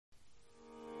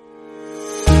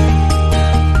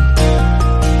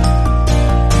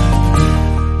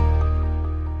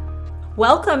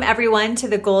Welcome everyone to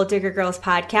the Goal Digger Girls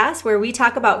podcast, where we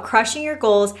talk about crushing your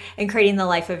goals and creating the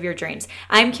life of your dreams.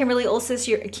 I'm Kimberly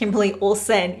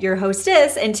Olson, your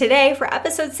hostess, and today for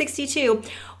episode 62,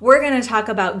 we're going to talk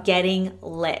about getting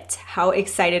lit. How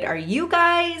excited are you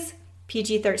guys?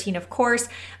 PG-13, of course,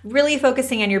 really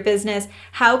focusing on your business.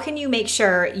 How can you make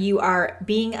sure you are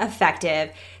being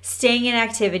effective, staying in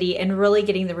activity, and really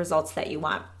getting the results that you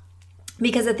want?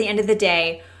 Because at the end of the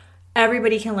day,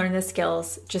 everybody can learn the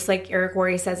skills, just like Eric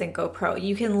Worre says in GoPro.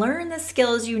 You can learn the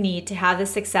skills you need to have the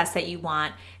success that you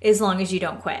want as long as you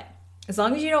don't quit. As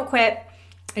long as you don't quit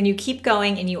and you keep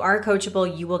going and you are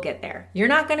coachable, you will get there. You're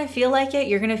not going to feel like it.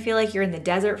 You're going to feel like you're in the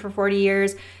desert for 40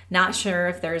 years, not sure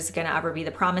if there's going to ever be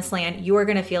the promised land. You are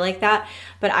going to feel like that.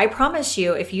 But I promise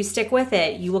you, if you stick with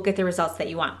it, you will get the results that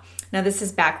you want. Now, this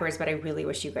is backwards, but I really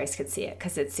wish you guys could see it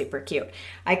because it's super cute.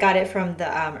 I got it from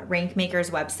the Rank Makers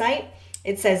website.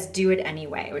 It says, do it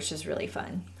anyway, which is really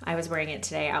fun. I was wearing it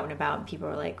today out and about, and people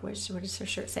were like, what does her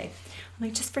shirt say? I'm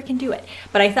like, just freaking do it.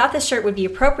 But I thought this shirt would be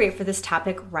appropriate for this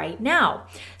topic right now.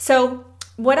 So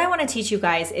what I want to teach you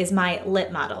guys is my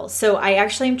LIT model. So I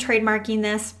actually am trademarking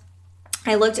this.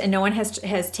 I looked and no one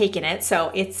has taken it, so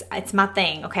it's my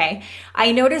thing, okay?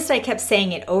 I noticed I kept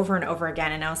saying it over and over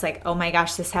again, and I was like, oh my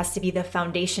gosh, this has to be the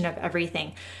foundation of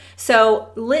everything. So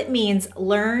LIT means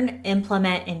learn,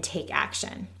 implement, and take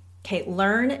action. Okay,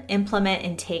 learn, implement,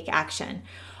 and take action.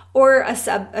 Or a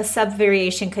sub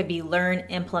variation could be learn,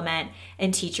 implement,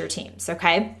 and teach your teams,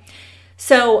 okay?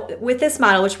 So with this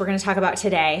model, which we're going to talk about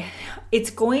today,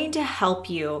 it's going to help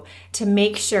you to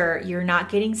make sure you're not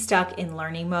getting stuck in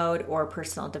learning mode or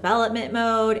personal development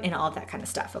mode and all of that kind of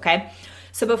stuff, okay?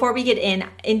 So before we get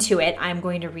into it, I'm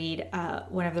going to read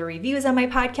one of the reviews on my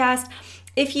podcast.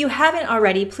 If you haven't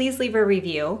already, please leave a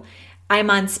review. I'm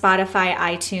on Spotify,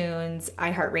 iTunes,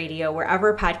 iHeartRadio,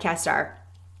 wherever podcasts are.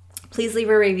 Please leave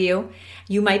a review.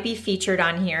 You might be featured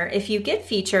on here. If you get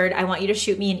featured, I want you to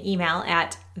shoot me an email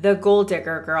at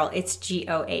thegoldiggergirl, it's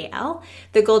G-O-A-L,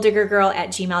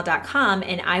 thegoldiggergirl@gmail.com,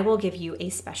 and I will give you a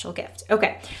special gift.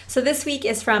 Okay, so this week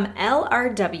is from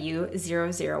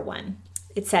LRW001.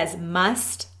 It says,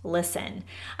 must listen.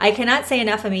 I cannot say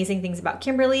enough amazing things about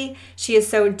Kimberly. She is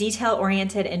so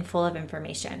detail-oriented and full of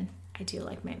information. I do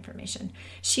like my information.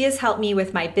 She has helped me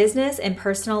with my business and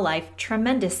personal life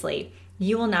tremendously.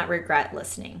 You will not regret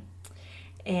listening.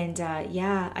 And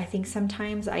yeah, I think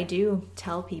sometimes I do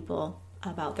tell people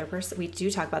about their we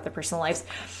do talk about their personal lives.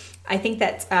 I think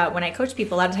that when I coach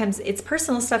people, a lot of times it's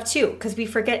personal stuff too, because we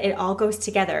forget it all goes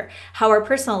together. How our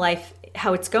personal life,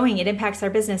 how it's going, it impacts our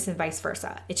business and vice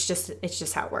versa. It's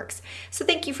just how it works. So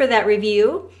thank you for that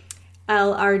review,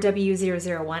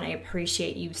 LRW001. I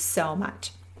appreciate you so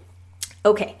much.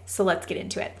 Okay, so let's get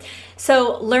into it.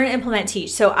 So learn, implement,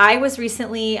 teach. So I was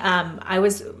recently, I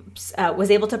was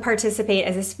able to participate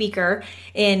as a speaker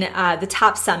in the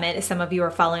Top Summit. Some of you are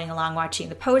following along, watching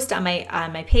the post on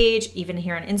my page, even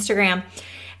here on Instagram.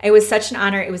 It was such an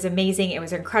honor. It was amazing. It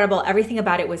was incredible. Everything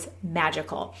about it was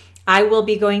magical. I will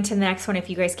be going to the next one if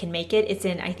you guys can make it. It's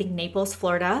in, I think, Naples,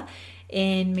 Florida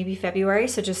in maybe February.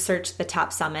 So just search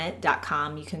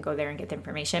thetopsummit.com. You can go there and get the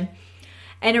information.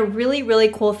 And a really, really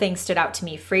cool thing stood out to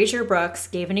me. Fraser Brooks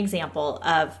gave an example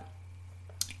of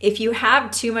if you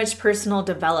have too much personal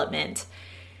development,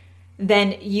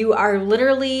 then you are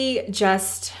literally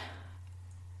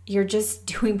you're just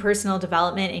doing personal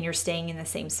development and you're staying in the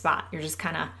same spot. You're just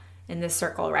kind of in this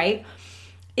circle, right?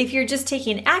 If you're just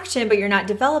taking action, but you're not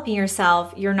developing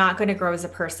yourself, you're not going to grow as a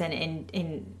person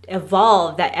and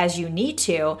evolve that as you need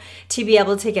to be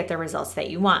able to get the results that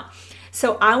you want.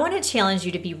 So I want to challenge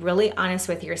you to be really honest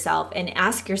with yourself and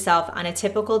ask yourself on a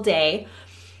typical day,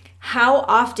 how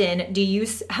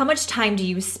much time do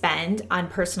you spend on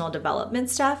personal development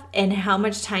stuff, and how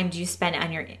much time do you spend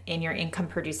on your income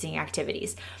producing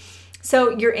activities? So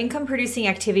your income producing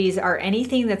activities are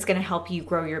anything that's going to help you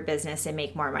grow your business and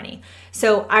make more money.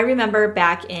 So I remember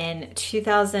back in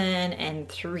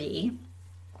 2003,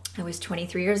 I was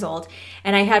 23 years old,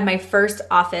 and I had my first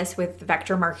office with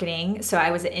Vector Marketing. So I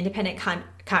was an independent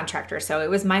contractor. So it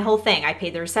was my whole thing. I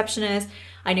paid the receptionist.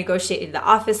 I negotiated the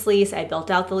office lease. I built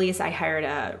out the lease. I hired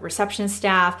a reception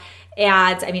staff,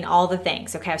 ads. I mean, all the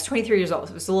things. Okay, I was 23 years old.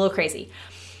 So it was a little crazy.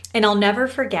 And I'll never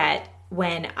forget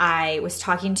when I was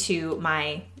talking to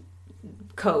my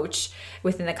coach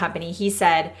within the company. He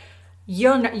said,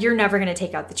 you're never going to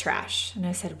take out the trash. And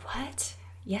I said, what?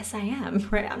 Yes, I am,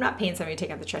 right? I'm not paying somebody to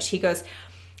take out the trash. He goes,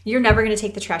 you're never going to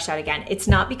take the trash out again. It's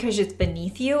not because it's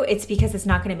beneath you. It's because it's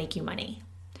not going to make you money.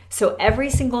 So every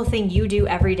single thing you do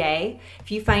every day, if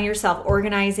you find yourself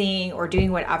organizing or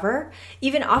doing whatever,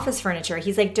 even office furniture,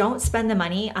 he's like, don't spend the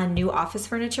money on new office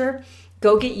furniture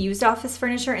Go get used office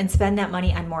furniture and spend that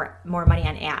money on more money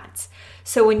on ads.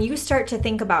 So when you start to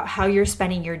think about how you're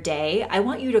spending your day, I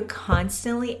want you to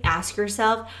constantly ask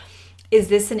yourself, is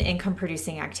this an income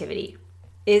producing activity?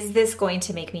 Is this going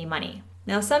to make me money?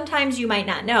 Now, sometimes you might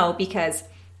not know, because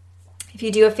if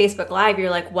you do a Facebook Live, you're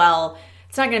like, well,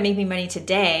 it's not going to make me money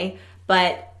today,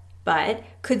 but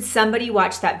could somebody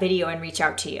watch that video and reach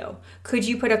out to you? Could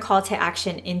you put a call to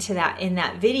action in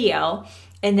that video,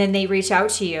 and then they reach out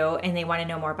to you and they want to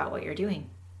know more about what you're doing?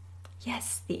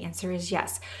 Yes, the answer is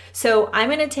yes. So I'm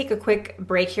going to take a quick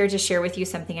break here to share with you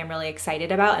something I'm really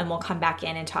excited about, and we'll come back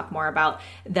in and talk more about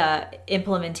the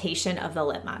implementation of the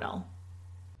L.I.T model.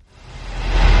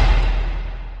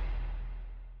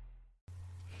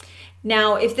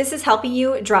 Now, if this is helping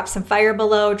you, drop some fire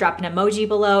below, drop an emoji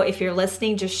below. If you're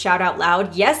listening, just shout out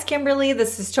loud, yes, Kimberly,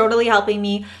 this is totally helping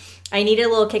me. I need a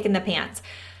little kick in the pants.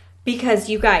 Because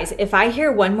you guys, if I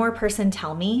hear one more person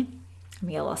tell me, I'm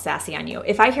gonna get a little sassy on you.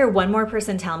 If I hear one more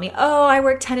person tell me, oh, I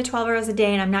work 10 to 12 hours a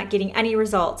day and I'm not getting any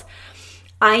results,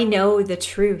 I know the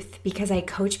truth because I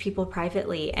coach people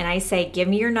privately and I say, give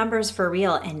me your numbers for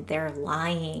real, and they're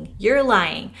lying. You're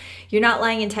lying. You're not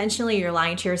lying intentionally, you're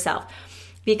lying to yourself.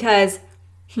 Because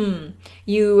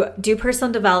you do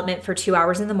personal development for 2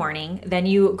 hours in the morning, then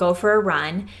you go for a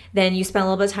run, then you spend a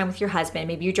little bit of time with your husband,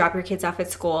 maybe you drop your kids off at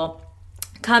school,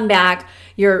 come back,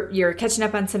 you're catching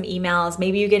up on some emails,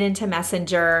 maybe you get into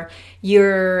Messenger,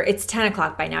 it's 10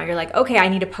 o'clock by now, you're like, okay, I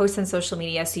need to post on social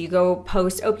media, so you go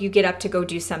post, you get up to go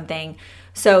do something,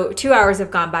 so 2 hours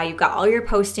have gone by, you've got all your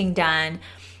posting done,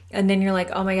 and then you're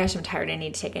like, oh my gosh, I'm tired, I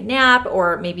need to take a nap.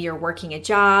 Or maybe you're working a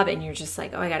job and you're just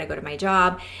like, oh, I got to go to my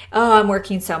job. Oh, I'm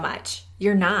working so much.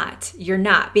 You're not,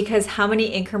 because how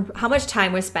much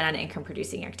time was spent on income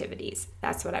producing activities?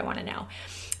 That's what I want to know.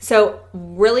 So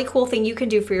really cool thing you can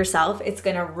do for yourself, it's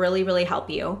going to really, really help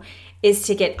you, is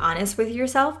to get honest with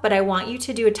yourself. But I want you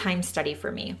to do a time study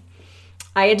for me.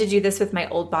 I had to do this with my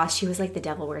old boss. She was like, the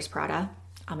devil wears Prada.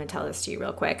 I'm going to tell this to you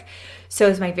real quick. So it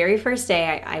was my very first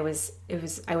day. I was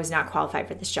not qualified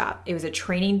for this job. It was a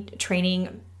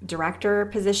training director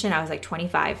position. I was like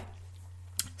 25.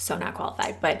 So not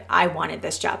qualified, but I wanted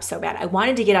this job so bad. I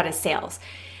wanted to get out of sales.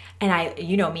 And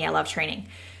you know me, I love training.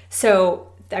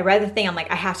 So I read the thing. I'm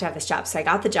like, I have to have this job. So I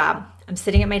got the job. I'm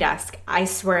sitting at my desk. I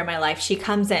swear in my life, she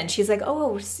comes in. She's like,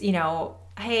 oh,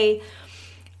 hey,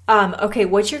 okay,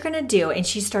 what you're going to do, and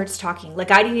she starts talking, like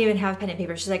I didn't even have pen and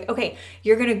paper. She's like, okay,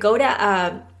 you're going to go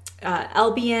to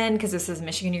LBN, because this is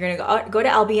Michigan, you're going to go to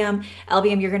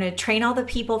LBM, you're going to train all the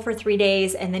people for 3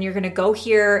 days, and then you're going to go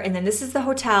here, and then this is the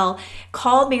hotel,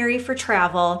 call Mary for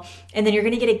travel, and then you're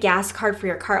going to get a gas card for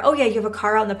your car. Oh yeah, you have a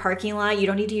car out in the parking lot, you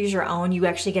don't need to use your own, you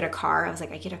actually get a car. I was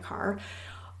like, I get a car?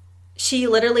 She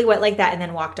literally went like that and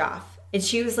then walked off. And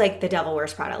she was like, the devil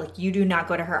wears Prada. Like, you do not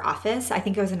go to her office. I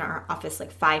think I was in her office like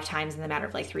 5 times in the matter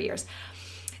of like 3 years.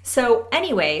 So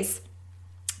anyways,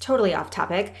 totally off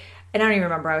topic. And I don't even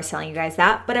remember I was telling you guys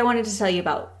that, but I wanted to tell you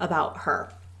about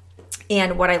her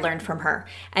and what I learned from her.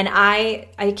 And I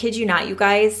kid you not, you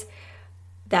guys,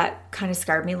 that kind of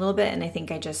scarred me a little bit. And I think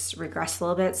I just regressed a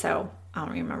little bit. So I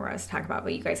don't remember what I was talking about,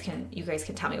 but you guys can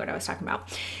tell me what I was talking about.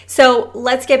 So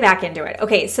let's get back into it.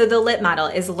 Okay, so the L.I.T model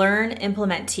is learn,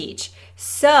 implement, teach.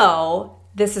 So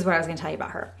this is what I was going to tell you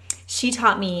about her. She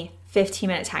taught me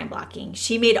 15-minute time blocking.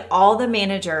 She made all the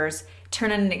managers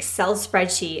turn on an Excel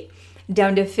spreadsheet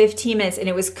down to 15 minutes, and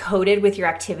it was coded with your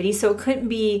activity. So it couldn't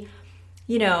be,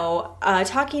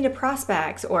 talking to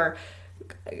prospects or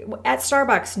at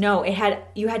Starbucks. No,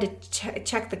 you had to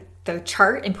check the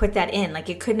chart and put that in. Like,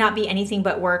 it could not be anything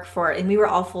but work and we were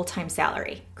all full-time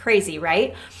salary. Crazy,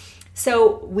 right?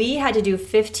 So we had to do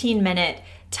 15-minute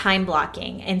time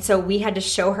blocking. And so we had to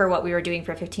show her what we were doing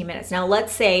for 15 minutes. Now,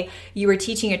 let's say you were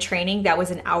teaching a training that was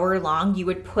an hour long. You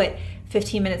would put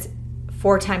 15 minutes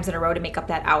 4 times in a row to make up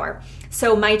that hour.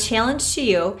 So my challenge to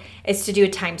you is to do a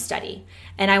time study.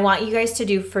 And I want you guys to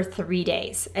do for 3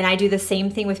 days. And I do the same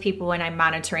thing with people when I'm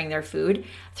monitoring their food.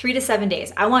 3 to 7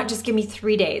 days. Just give me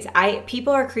 3 days.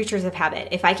 People are creatures of habit.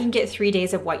 If I can get 3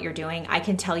 days of what you're doing, I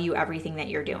can tell you everything that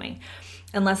you're doing.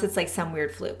 Unless it's like some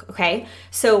weird fluke, okay?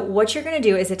 So what you're gonna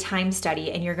do is a time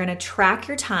study, and you're gonna track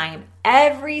your time,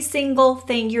 every single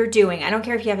thing you're doing. I don't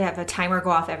care if you have to have a timer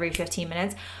go off every 15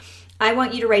 minutes. I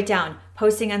want you to write down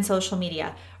posting on social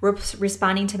media,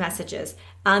 responding to messages,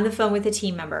 on the phone with a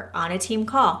team member, on a team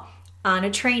call, on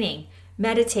a training,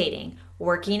 meditating,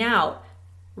 working out,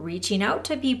 reaching out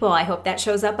to people. I hope that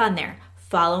shows up on there.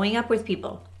 Following up with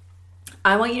people.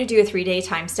 I want you to do a 3-day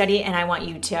time study, and I want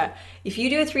you to, if you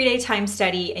do a 3-day time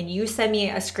study and you send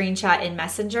me a screenshot in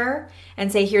Messenger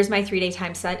and say, here's my 3-day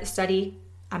time study,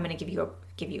 I'm going to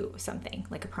give you something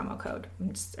like a promo code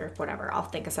or whatever. I'll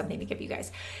think of something to give you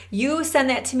guys. You send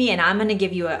that to me and I'm going to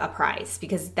give you a prize,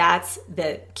 because that's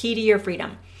the key to your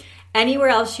freedom. Anywhere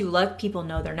else you look, people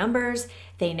know their numbers.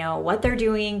 They know what they're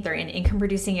doing. They're in income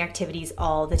producing activities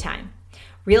all the time.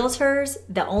 Realtors,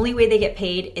 the only way they get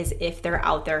paid is if they're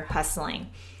out there hustling.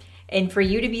 And for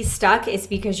you to be stuck, it's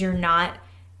because you're not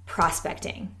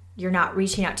prospecting. You're not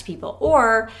reaching out to people,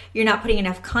 or you're not putting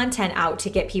enough content out to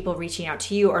get people reaching out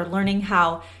to you, or learning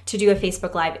how to do a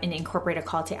Facebook Live and incorporate a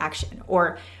call to action,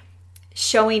 or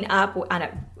showing up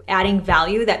on adding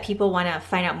value that people want to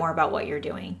find out more about what you're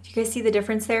doing. Do you guys see the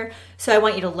difference there? So I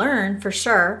want you to learn for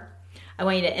sure. I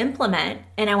want you to implement,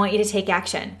 and I want you to take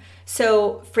action.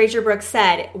 So Fraser Brooks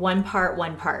said, one part,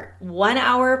 1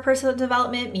 hour of personal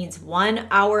development means 1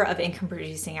 hour of income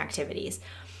producing activities.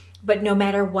 But no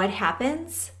matter what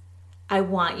happens, I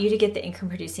want you to get the income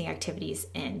producing activities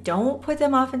in. Don't put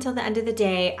them off until the end of the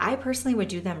day. I personally would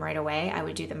do them right away. I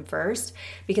would do them first,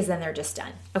 because then they're just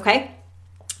done. Okay.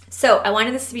 So I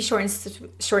wanted this to be short and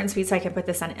sweet, so I can put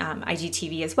this on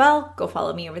IGTV as well. Go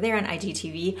follow me over there on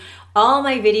IGTV. All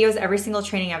my videos, every single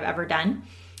training I've ever done,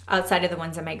 outside of the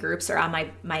ones in my groups, are on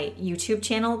my YouTube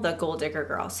channel, The Goal Digger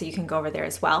Girl. So you can go over there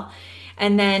as well.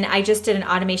 And then I just did an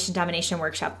automation domination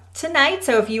workshop tonight.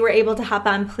 So if you were able to hop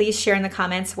on, please share in the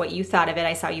comments what you thought of it.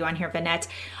 I saw you on here, Vanette.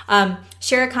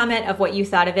 Share a comment of what you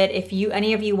thought of it. If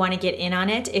any of you want to get in on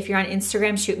it, if you're on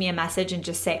Instagram, shoot me a message and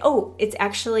just say, oh, it's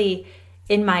actually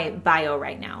in my bio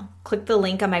right now. Click the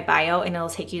link on my bio and it'll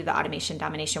take you to the automation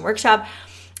domination workshop.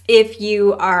 If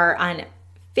you are on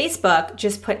Facebook,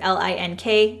 just put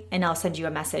LINK and I'll send you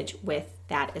a message with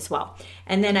that as well.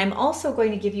 And then I'm also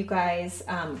going to give you guys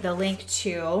the link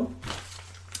to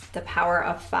The Power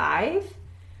of 5.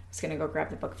 I was going to go grab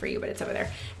the book for you, but it's over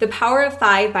there. The Power of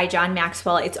 5 by John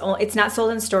Maxwell. It's not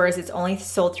sold in stores. It's only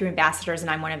sold through ambassadors, and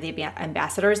I'm one of the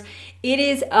ambassadors. It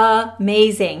is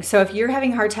amazing. So if you're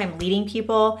having a hard time leading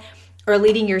people or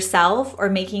leading yourself or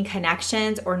making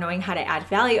connections or knowing how to add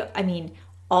value, I mean,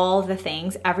 all the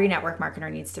things, every network marketer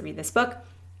needs to read this book.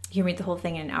 You can read the whole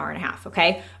thing in an hour and a half,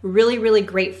 okay? Really, really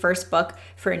great first book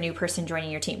for a new person joining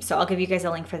your team. So I'll give you guys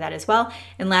a link for that as well.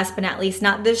 And last but not least,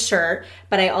 not this shirt,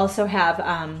 but I also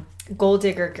have Goal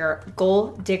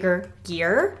Digger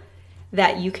gear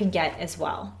that you can get as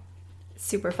well.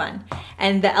 Super fun.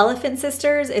 And the Elephant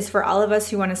Sisters is for all of us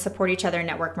who want to support each other in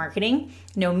network marketing.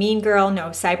 No mean girl, no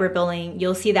cyberbullying.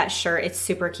 You'll see that shirt. It's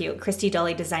super cute. Christy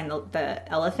Dully designed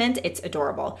the elephant. It's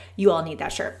adorable. You all need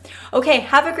that shirt. Okay,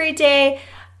 have a great day.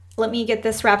 Let me get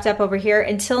this wrapped up over here.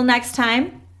 Until next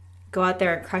time, go out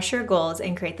there and crush your goals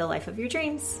and create the life of your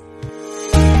dreams.